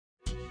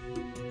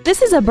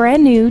This is a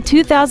brand new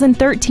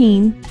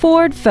 2013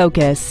 Ford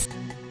Focus.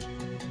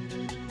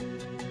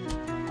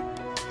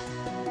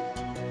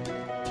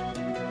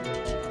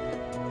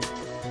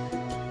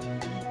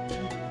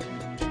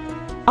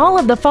 All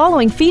of the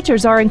following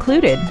features are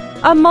included: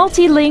 a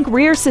multi-link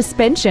rear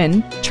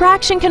suspension,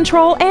 traction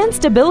control and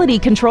stability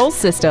control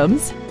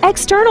systems,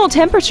 external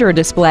temperature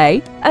display,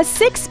 a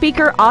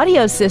 6-speaker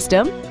audio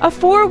system, a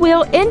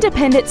 4-wheel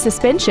independent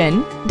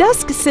suspension,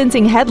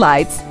 dusk-sensing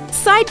headlights,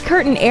 side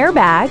curtain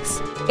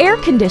airbags, air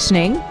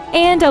conditioning,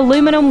 and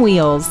aluminum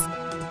wheels.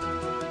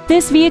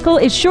 This vehicle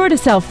is sure to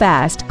sell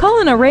fast. Call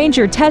and arrange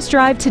your test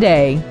drive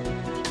today.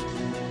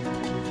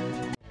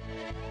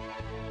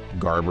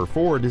 Garber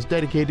Ford is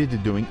dedicated to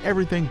doing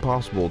everything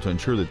possible to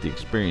ensure that the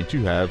experience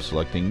you have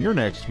selecting your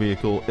next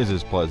vehicle is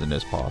as pleasant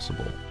as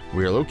possible.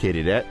 We are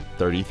located at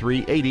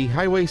 3380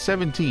 Highway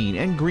 17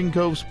 in Green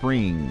Cove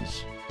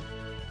Springs.